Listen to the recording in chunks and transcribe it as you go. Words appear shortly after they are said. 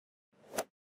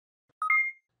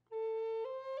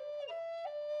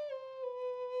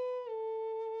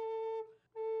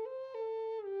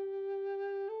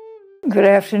Good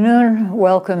afternoon.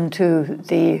 Welcome to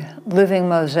the Living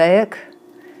Mosaic,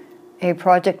 a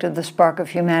project of the Spark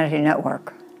of Humanity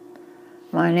Network.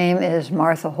 My name is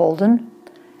Martha Holden,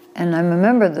 and I'm a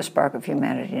member of the Spark of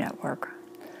Humanity Network.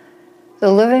 The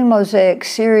Living Mosaic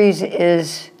series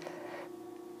is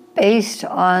based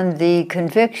on the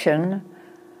conviction,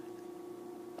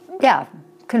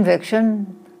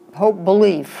 hope,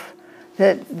 belief,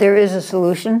 that there is a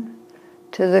solution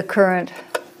to the current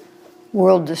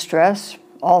world distress,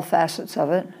 all facets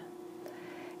of it,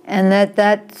 and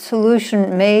that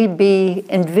solution may be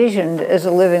envisioned as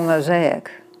a living mosaic,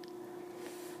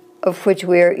 of which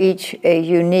we are each a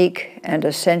unique and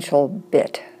essential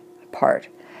part.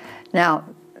 Now,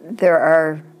 there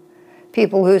are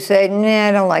people who say, nah,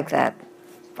 I don't like that.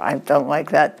 I don't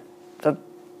like that. The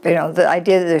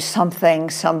idea that there's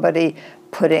somebody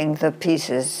putting the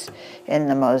pieces in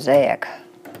the mosaic.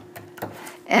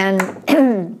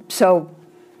 And so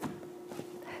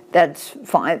that's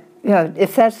fine.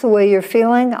 If that's the way you're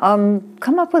feeling,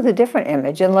 come up with a different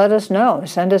image and let us know.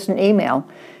 Send us an email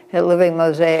at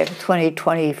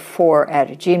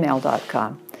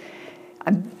livingmosaic2024@gmail.com.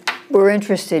 We're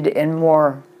interested in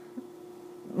more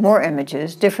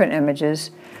images, different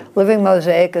images. Living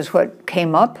Mosaic is what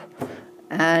came up,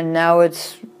 and now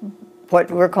it's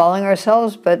what we're calling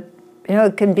ourselves, but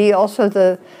it can be also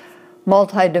the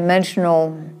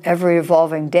multi-dimensional,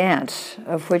 ever-evolving dance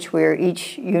of which we are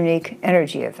each unique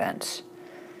energy events.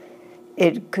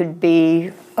 It could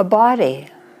be a body.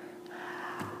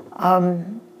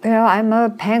 I'm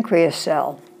a pancreas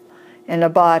cell in a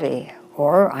body,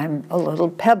 or I'm a little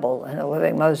pebble in a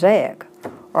living mosaic,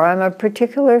 or I'm a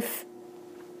particular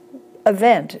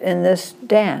event in this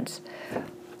dance.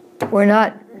 We're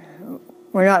not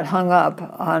hung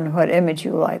up on what image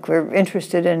you like. We're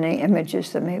interested in the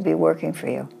images that may be working for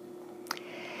you.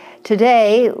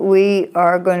 Today, we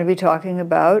are going to be talking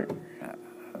about,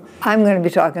 I'm going to be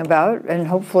talking about, and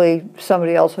hopefully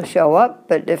somebody else will show up,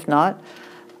 but if not,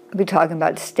 I'll be talking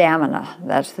about stamina.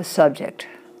 That's the subject.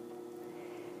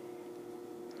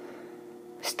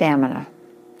 Stamina,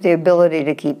 the ability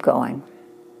to keep going.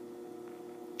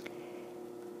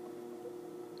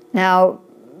 Now,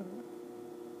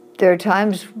 there are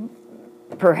times,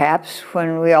 perhaps,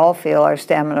 when we all feel our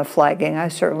stamina flagging. I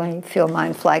certainly feel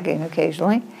mine flagging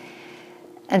occasionally.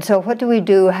 And so what do we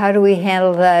do? How do we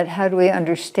handle that? How do we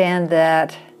understand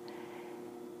that?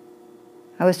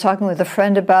 I was talking with a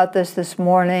friend about this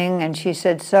morning, and she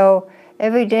said, so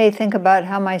every day think about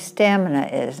how my stamina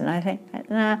is. And I think,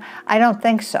 nah, I don't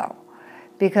think so.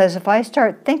 Because if I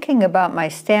start thinking about my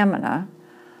stamina,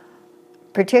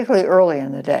 particularly early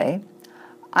in the day,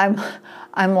 I'm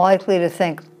likely to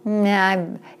think,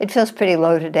 nah, it feels pretty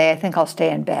low today, I think I'll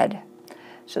stay in bed.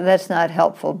 So that's not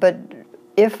helpful. But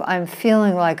if I'm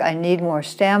feeling like I need more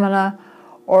stamina,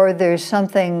 or there's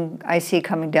something I see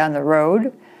coming down the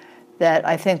road that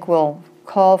I think will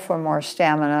call for more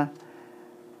stamina,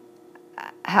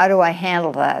 how do I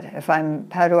handle that?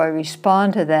 How do I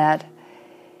respond to that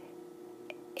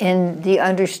in the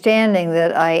understanding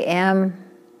that I am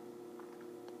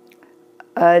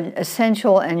an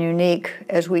essential and unique,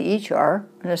 as we each are,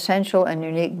 an essential and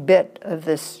unique bit of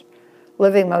this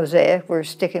living mosaic. We're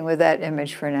sticking with that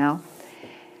image for now.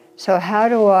 So how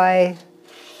do I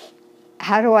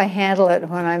handle it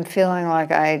when I'm feeling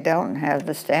like I don't have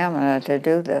the stamina to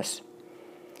do this?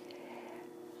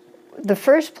 The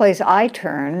first place I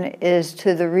turn is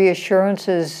to the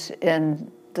reassurances in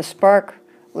the Spark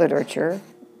literature.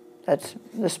 That's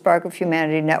the Spark of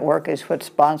Humanity Network is what's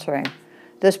sponsoring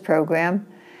this program,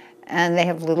 and they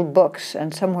have little books,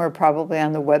 and somewhere probably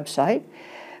on the website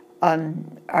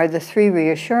are the 3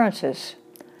 reassurances.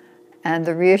 And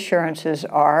the reassurances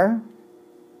are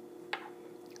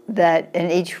that in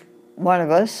each one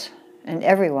of us, in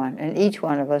everyone, in each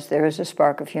one of us, there is a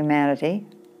spark of humanity,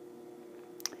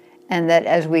 and that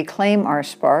as we claim our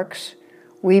sparks,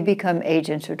 we become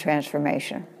agents of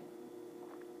transformation.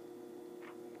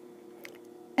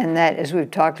 And that, as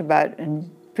we've talked about in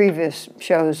previous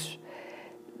shows,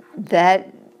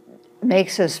 that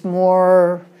makes us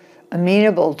more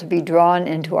amenable to be drawn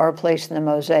into our place in the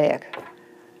mosaic,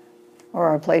 or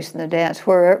our place in the dance,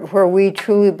 where we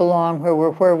truly belong,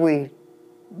 where we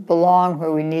belong,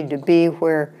 where we need to be,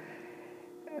 where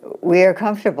we are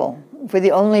comfortable. For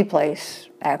the only place,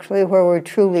 actually, where we're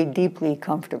truly deeply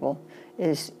comfortable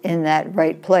is in that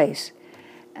right place.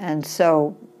 And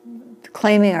so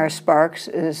claiming our sparks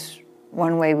is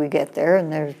one way we get there,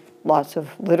 and there's lots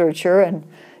of literature and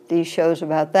these shows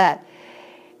about that.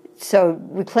 So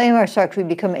we claim our sparks, we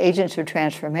become agents of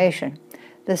transformation.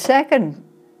 The second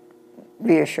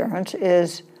reassurance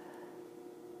is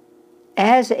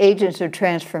as agents of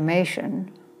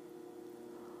transformation,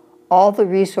 all the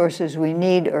resources we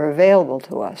need are available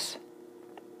to us,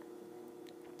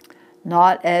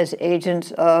 not as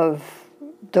agents of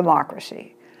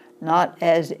democracy, not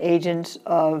as agents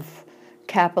of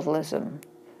capitalism,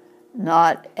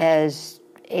 not as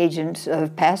agents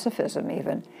of pacifism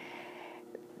even.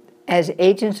 As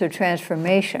agents of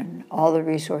transformation, all the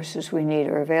resources we need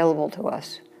are available to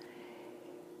us.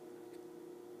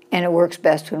 And it works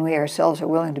best when we ourselves are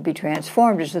willing to be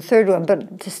transformed is the third one.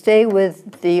 But to stay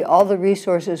with all the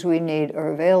resources we need are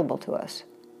available to us.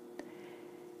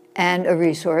 And a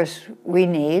resource we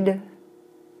need,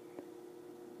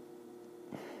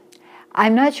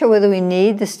 I'm not sure whether we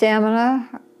need the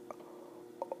stamina.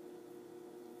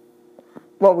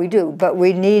 Well, we do, but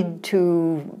we need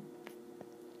to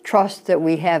trust that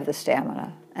we have the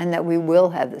stamina and that we will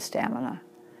have the stamina.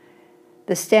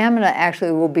 The stamina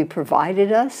actually will be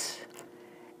provided us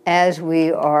as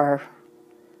we are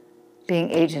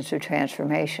being agents of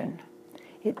transformation.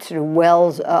 It sort of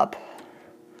wells up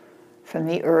from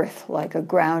the earth like a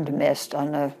ground mist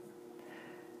on an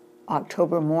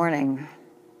October morning.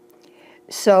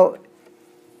 So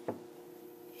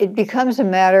it becomes a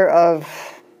matter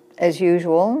of, as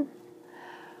usual,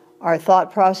 our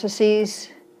thought processes,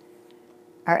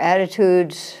 our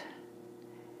attitudes,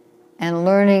 and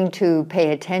learning to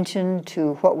pay attention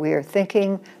to what we are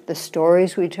thinking, the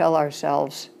stories we tell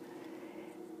ourselves.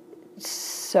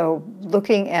 So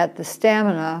looking at the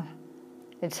stamina,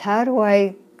 it's what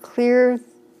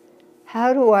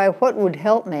would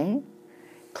help me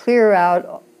clear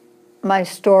out my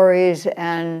stories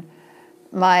and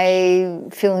my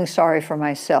feeling sorry for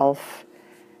myself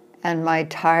and my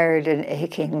tired and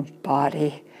aching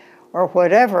body or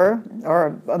whatever,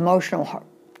 or emotional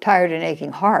tired and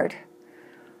aching heart,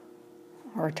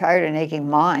 or tired and aching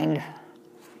mind.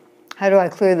 How do I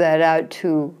clear that out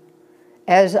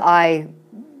as I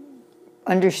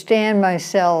understand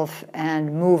myself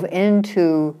and move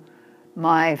into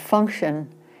my function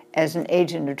as an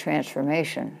agent of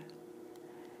transformation?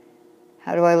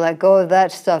 How do I let go of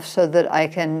that stuff so that I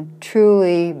can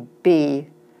truly be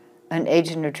an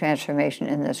agent of transformation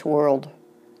in this world,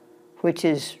 which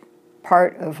is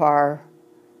part of our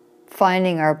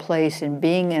finding our place and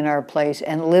being in our place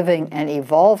and living and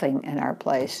evolving in our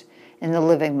place in the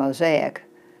living mosaic,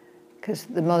 because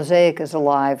the mosaic is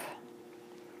alive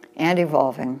and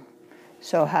evolving.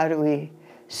 So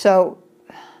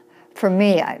for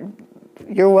me,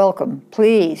 you're welcome.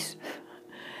 Please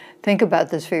think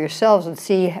about this for yourselves and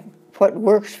see what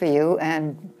works for you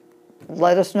and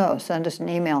let us know. Send us an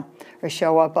email or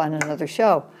show up on another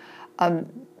show.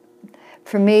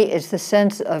 For me, it's the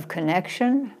sense of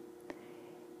connection.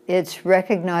 It's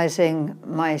recognizing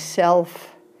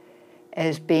myself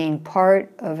as being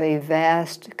part of a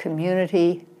vast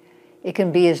community. It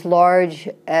can be as large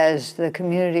as the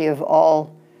community of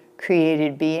all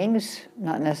created beings,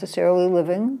 not necessarily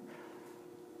living,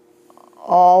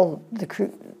 all the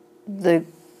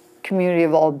community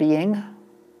of all being,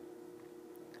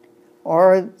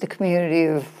 or the community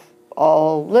of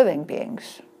all living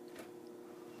beings,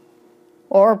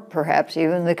 or perhaps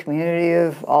even the community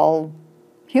of all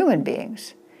human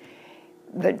beings.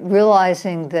 But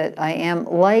realizing that I am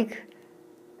like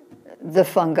the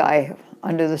fungi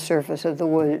under the surface of the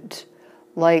woods,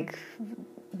 like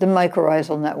the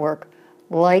mycorrhizal network,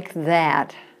 like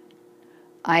that,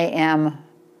 I am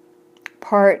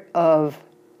part of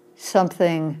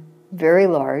something very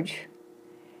large,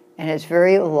 and it's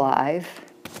very alive,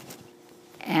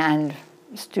 and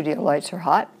studio lights are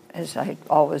hot, as I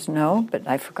always know, but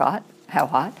I forgot how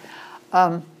hot.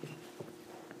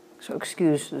 So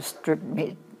excuse the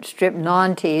strip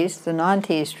non-tease, the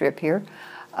non-tease strip here.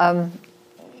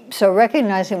 So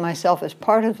recognizing myself as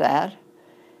part of that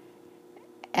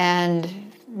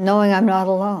and knowing I'm not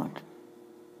alone.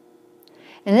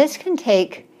 And this can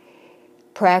take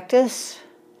practice.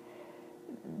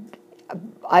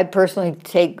 I personally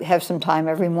have some time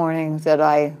every morning that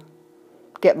I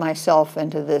get myself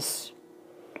into this,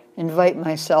 invite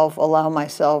myself, allow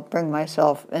myself, bring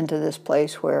myself into this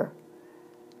place where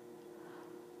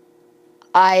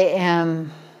I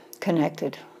am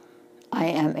connected. I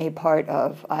am a part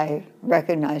of. I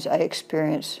recognize, I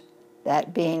experience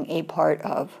that being a part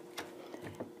of.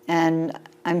 And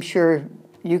I'm sure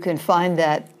you can find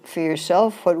that for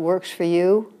yourself, what works for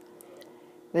you.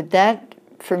 But that,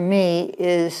 for me,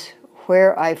 is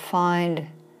where I find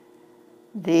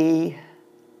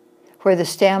where the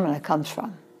stamina comes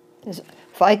from.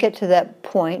 If I get to that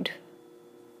point,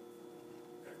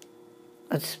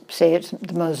 let's say it's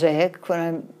the mosaic, when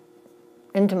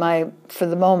I'm for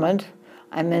the moment,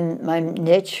 I'm in my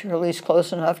niche, or at least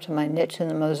close enough to my niche in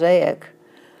the Mosaic,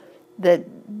 that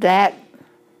the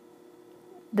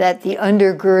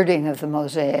undergirding of the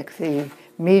Mosaic, the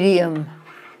medium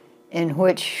in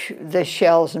which the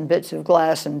shells and bits of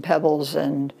glass and pebbles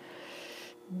and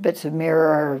bits of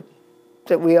mirror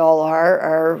that we all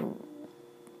are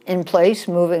in place,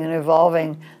 moving and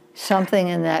evolving, something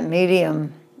in that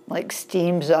medium like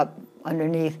steams up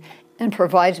underneath and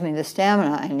provides me the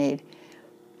stamina I need.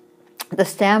 The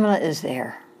stamina is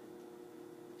there.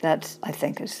 That's, I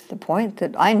think, is the point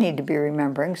that I need to be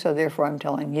remembering, so therefore I'm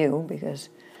telling you, because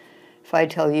if I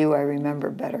tell you, I remember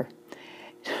better.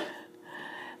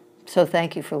 So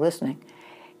thank you for listening.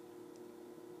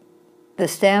 The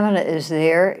stamina is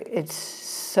there.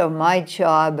 So my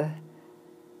job,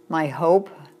 my hope,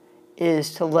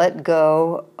 is to let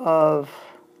go of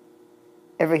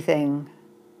everything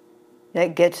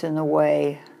that gets in the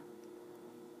way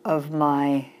of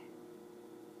my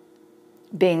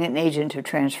being an agent of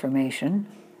transformation,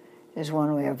 is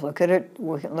one way of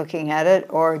looking at it,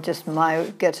 or just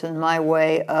gets in my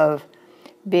way of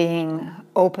being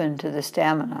open to the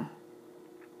stamina.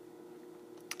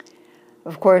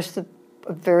 Of course, a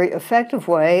very effective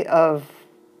way of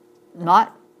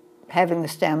not having the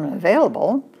stamina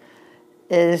available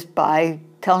is by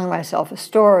telling myself a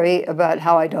story about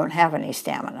how I don't have any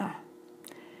stamina.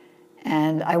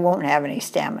 And I won't have any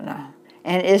stamina.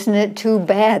 And isn't it too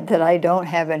bad that I don't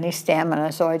have any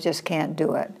stamina, so I just can't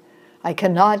do it? I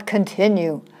cannot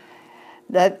continue.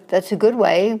 That's a good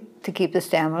way to keep the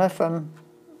stamina from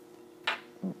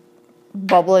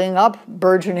bubbling up,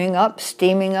 burgeoning up,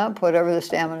 steaming up, whatever the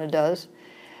stamina does.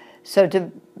 So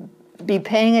to be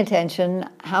paying attention,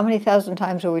 how many thousand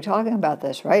times are we talking about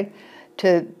this, right?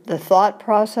 To the thought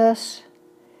process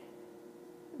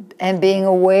and being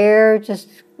aware, just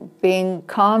being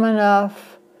calm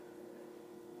enough,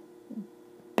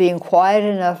 being quiet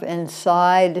enough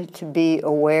inside to be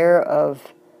aware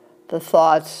of the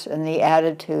thoughts and the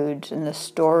attitudes and the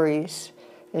stories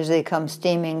as they come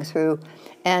steaming through.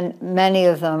 And many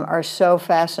of them are so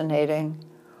fascinating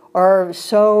or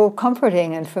so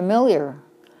comforting and familiar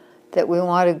that we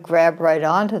want to grab right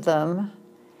onto them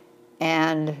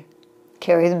and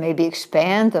carry them, maybe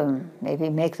expand them, maybe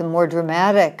make them more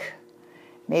dramatic,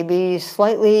 maybe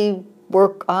slightly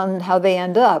work on how they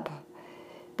end up.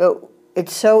 But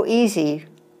it's so easy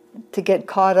to get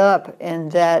caught up in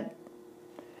that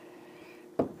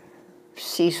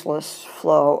ceaseless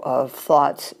flow of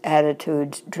thoughts,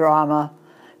 attitudes, drama,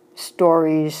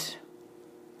 stories,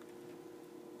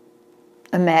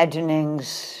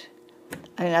 imaginings.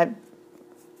 I mean,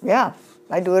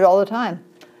 I do it all the time.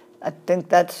 I think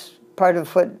that's part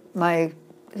of what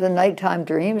the nighttime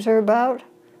dreams are about,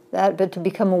 but to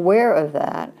become aware of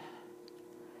that,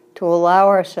 to allow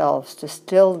ourselves to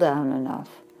still down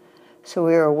enough so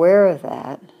we're aware of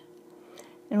that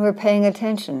and we're paying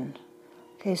attention.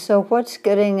 Okay, so what's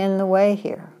getting in the way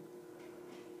here?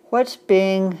 What's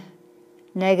being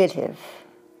negative?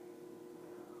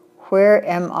 Where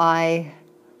am I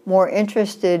more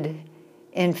interested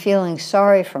in feeling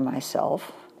sorry for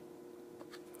myself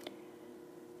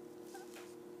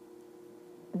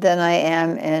than I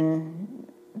am in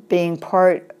being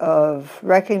part of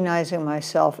recognizing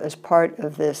myself as part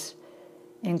of this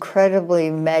incredibly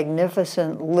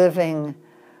magnificent, living,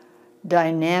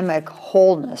 dynamic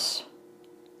wholeness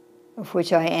of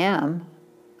which I am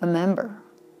a member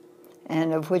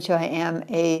and of which I am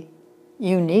a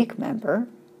unique member,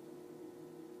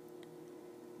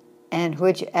 and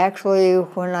which actually,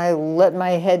 when I let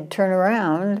my head turn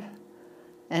around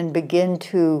and begin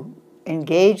to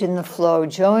engage in the flow,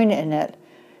 join in it,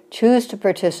 choose to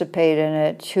participate in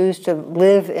it, choose to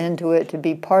live into it, to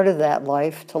be part of that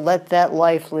life, to let that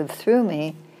life live through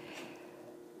me,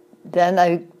 then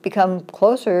I become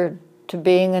closer to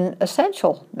being an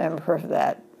essential member of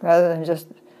that, rather than just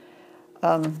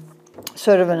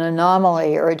sort of an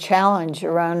anomaly or a challenge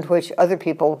around which other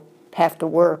people have to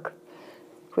work,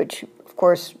 which of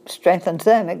course strengthens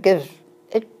them.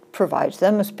 It provides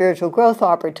them a spiritual growth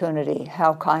opportunity.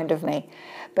 How kind of me.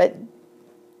 But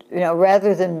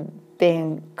rather than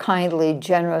being kindly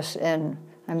generous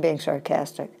I'm being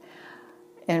sarcastic,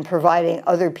 in providing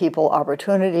other people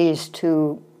opportunities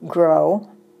to grow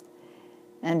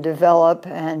and develop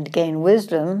and gain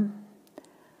wisdom,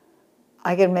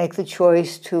 I can make the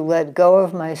choice to let go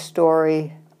of my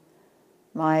story,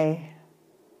 my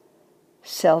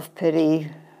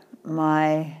self-pity,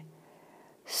 my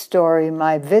story,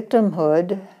 my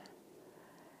victimhood.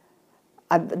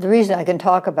 The reason I can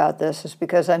talk about this is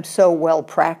because I'm so well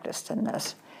practiced in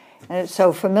this, and it's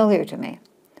so familiar to me.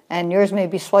 And yours may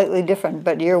be slightly different,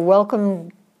 but you're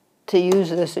welcome to use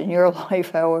this in your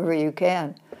life however you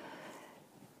can.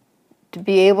 To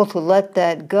be able to let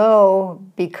that go,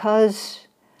 because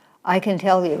I can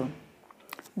tell you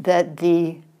that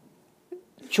the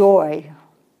joy,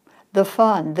 the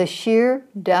fun, the sheer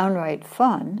downright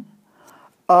fun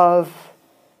of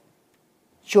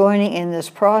joining in this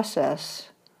process,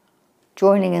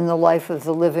 joining in the life of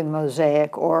the living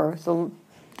mosaic, or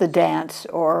the dance,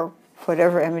 or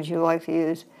whatever image you like to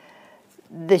use,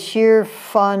 the sheer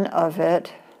fun of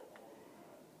it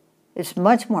is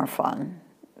much more fun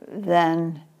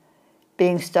than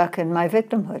being stuck in my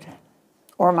victimhood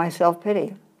or my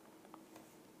self-pity.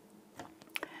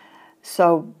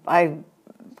 So I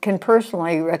can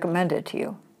personally recommend it to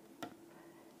you.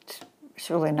 It's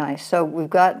really nice. So we've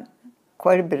got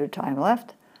quite a bit of time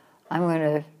left. I'm going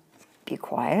to be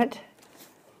quiet.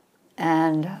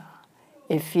 And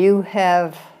if you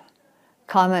have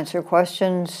comments or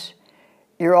questions,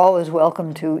 you're always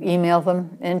welcome to email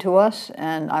them into us,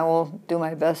 and I will do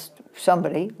my best.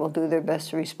 Somebody will do their best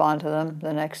to respond to them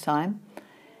the next time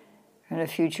in a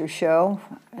future show.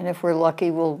 And if we're lucky,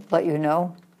 we'll let you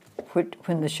know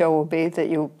when the show will be that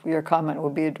your comment will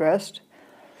be addressed.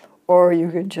 Or you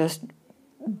could just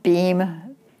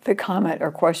beam the comment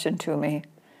or question to me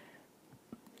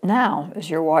now as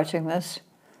you're watching this.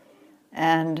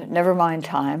 And never mind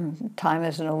time. Time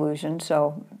is an illusion.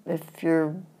 So if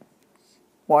you're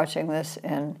watching this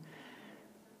in,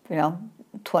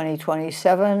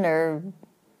 2027 or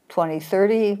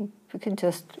 2030, you can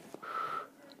just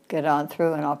get on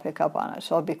through and I'll pick up on it.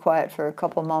 So I'll be quiet for a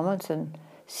couple moments and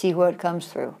see what comes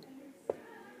through.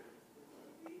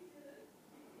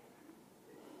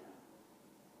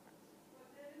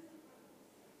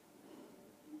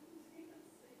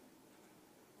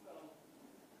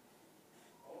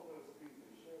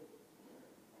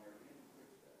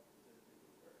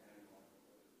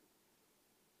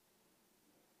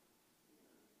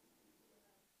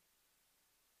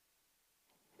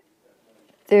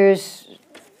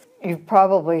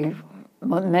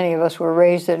 Many of us were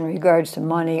raised in regards to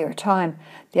money or time,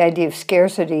 the idea of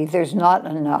scarcity. There's not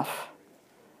enough.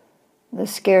 The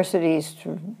scarcity is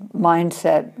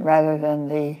mindset rather than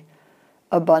the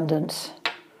abundance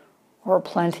or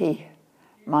plenty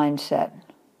mindset.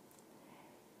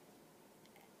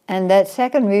 And that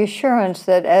second reassurance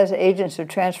that as agents of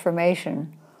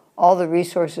transformation, all the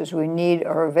resources we need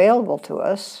are available to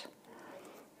us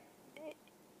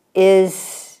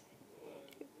is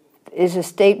a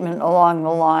statement along the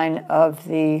line of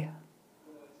when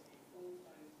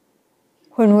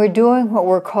we're doing what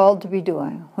we're called to be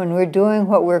doing, when we're doing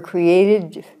what we're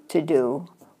created to do,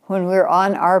 when we're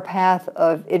on our path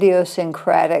of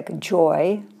idiosyncratic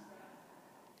joy,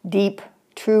 deep,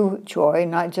 true joy,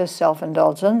 not just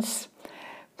self-indulgence,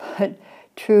 but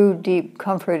true, deep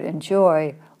comfort and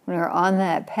joy, when we're on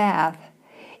that path,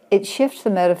 it shifts the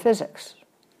metaphysics.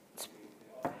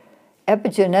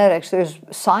 Epigenetics, there's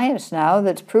science now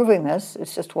that's proving this.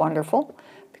 It's just wonderful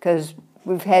because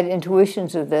we've had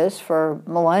intuitions of this for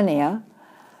millennia.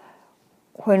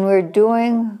 When we're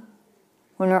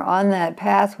on that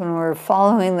path, when we're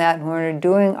following that, when we're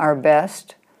doing our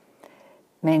best,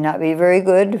 may not be very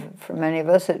good. For many of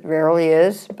us, it rarely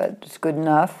is, but it's good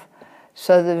enough.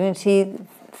 So that we see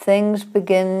things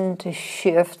begin to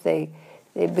shift. They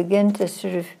begin to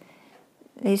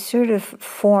sort of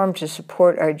form to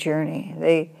support our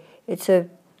journey. It's a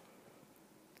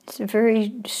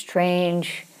very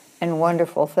strange and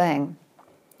wonderful thing.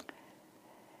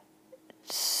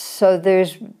 So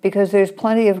because there's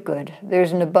plenty of good.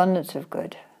 There's an abundance of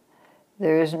good.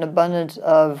 There is an abundance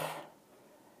of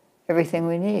everything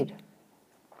we need,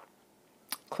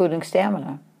 including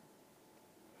stamina.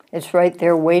 It's right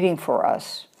there waiting for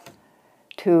us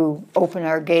to open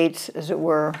our gates, as it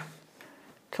were,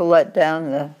 to let down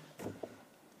the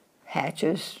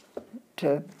hatches,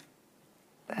 to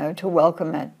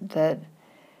welcome it.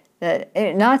 That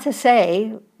not to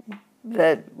say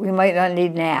that we might not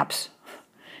need naps,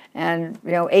 and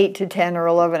 8 to 10 or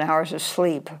 11 hours of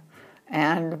sleep,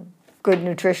 and good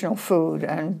nutritional food,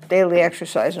 and daily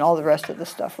exercise, and all the rest of the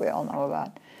stuff we all know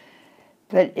about.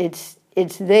 But it's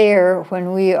there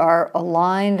when we are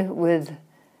aligned with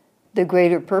the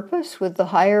greater purpose, with the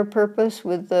higher purpose,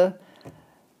 with the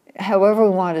however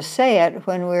we want to say it,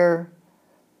 when we're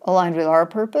aligned with our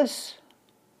purpose,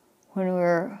 when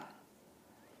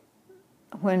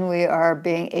we are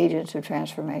being agents of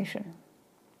transformation.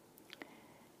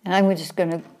 And I'm just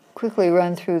going to quickly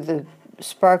run through the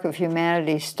spark of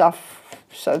humanity stuff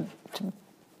so to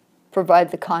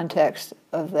provide the context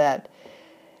of that.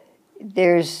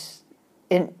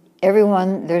 In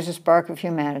everyone, there's a spark of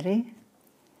humanity.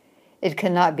 It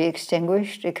cannot be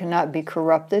extinguished. It cannot be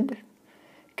corrupted.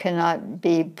 Cannot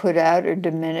be put out or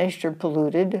diminished or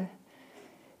polluted.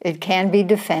 It can be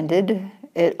defended.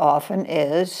 It often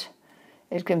is.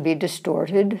 It can be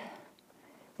distorted.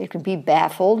 It can be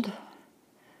baffled.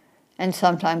 And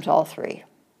sometimes all three.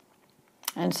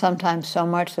 And sometimes so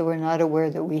much that we're not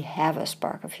aware that we have a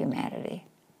spark of humanity.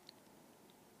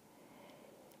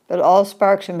 But all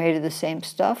sparks are made of the same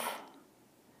stuff.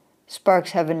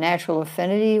 Sparks have a natural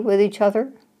affinity with each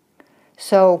other.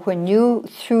 So when you,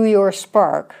 through your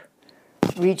spark,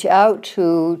 reach out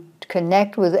to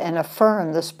connect with and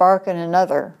affirm the spark in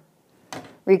another,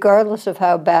 regardless of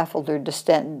how baffled or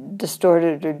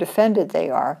distorted or defended they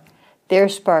are, their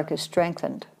spark is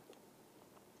strengthened.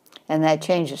 And that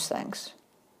changes things.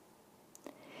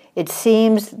 It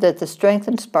seems that the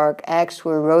strengthened spark acts to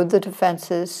erode the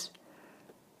defenses,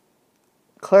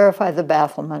 clarify the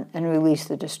bafflement, and release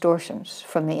the distortions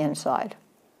from the inside.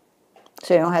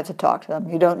 So you don't have to talk to them.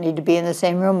 You don't need to be in the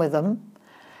same room with them.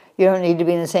 You don't need to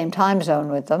be in the same time zone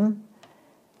with them.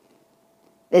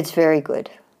 It's very good.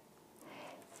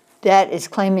 That is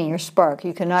claiming your spark.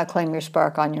 You cannot claim your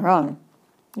spark on your own.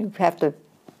 You have to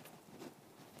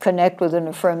connect with and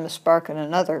affirm the spark in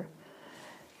another.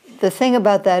 The thing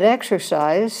about that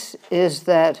exercise is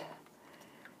that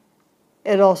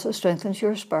it also strengthens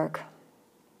your spark.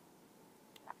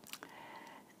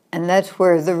 And that's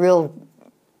where the real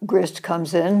grist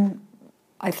comes in,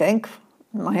 I think.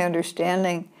 My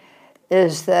understanding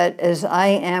is that as I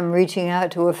am reaching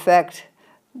out to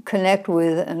connect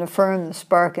with and affirm the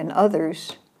spark in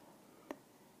others,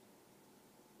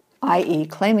 i.e.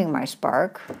 claiming my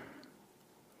spark,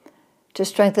 to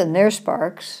strengthen their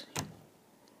sparks,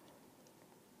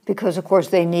 because of course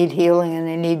they need healing and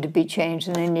they need to be changed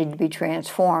and they need to be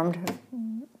transformed,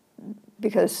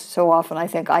 because so often I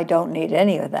think I don't need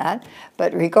any of that.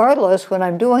 But regardless, when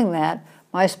I'm doing that,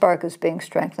 my spark is being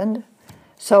strengthened.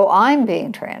 So I'm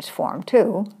being transformed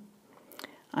too.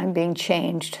 I'm being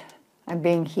changed. I'm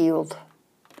being healed.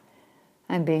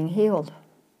 I'm being healed.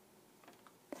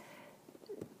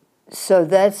 So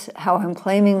that's how I'm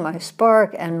claiming my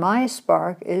spark, and my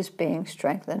spark is being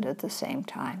strengthened at the same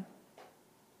time.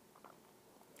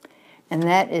 And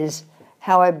that is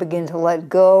how I begin to let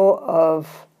go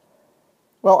of,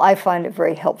 well, I find it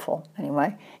very helpful,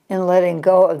 anyway, in letting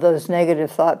go of those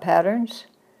negative thought patterns,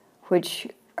 which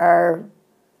are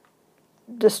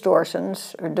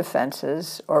distortions or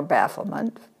defenses or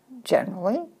bafflement,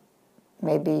 generally.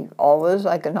 Maybe always.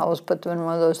 I can always put them in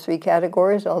one of those three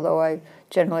categories, although I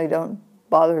generally don't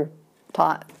bother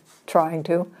trying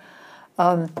to.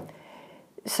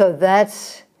 So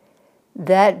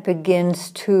that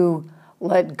begins to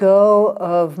let go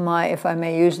of my, if I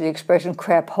may use the expression,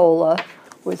 crapola,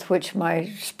 with which my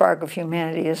spark of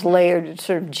humanity is layered. It's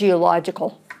sort of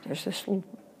geological. There's this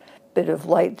bit of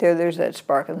light there, there's that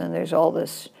spark, and then there's all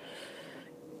this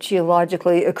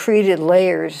geologically accreted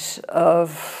layers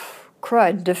of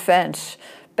crud, defense,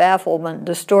 bafflement,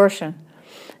 distortion.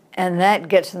 And that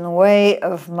gets in the way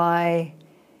of my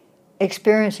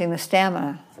experiencing the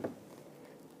stamina,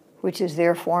 which is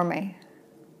there for me.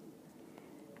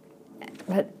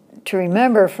 But to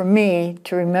remember, for me,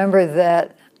 to remember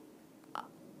that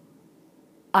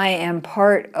I am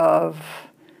part of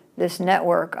this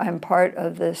network, I'm part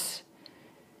of this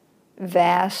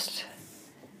vast,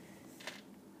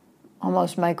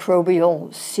 almost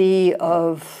microbial sea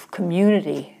of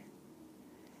community,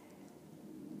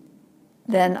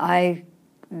 then I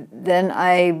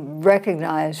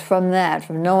recognize from that,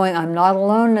 from knowing I'm not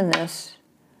alone in this,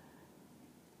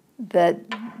 that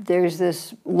there's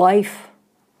this life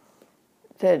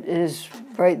that is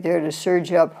right there to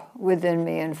surge up within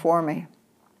me and for me.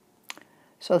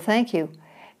 So thank you.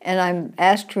 And I'm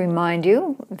asked to remind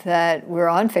you that we're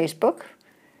on Facebook.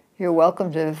 You're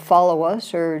welcome to follow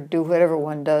us or do whatever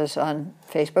one does on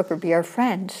Facebook or be our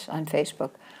friends on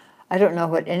Facebook. I don't know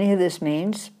what any of this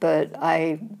means, but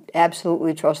I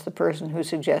absolutely trust the person who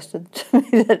suggested to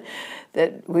me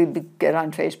that we get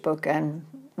on Facebook and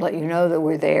let you know that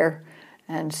we're there.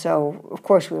 And so, of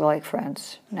course, we like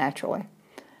friends, naturally.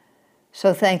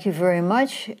 So thank you very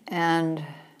much, and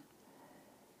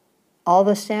all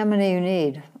the stamina you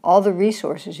need, all the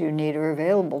resources you need are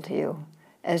available to you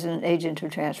as an agent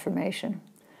of transformation.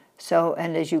 So,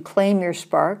 and as you claim your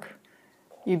spark,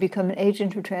 you become an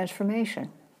agent of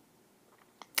transformation.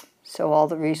 So all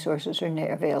the resources are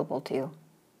available to you.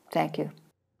 Thank you.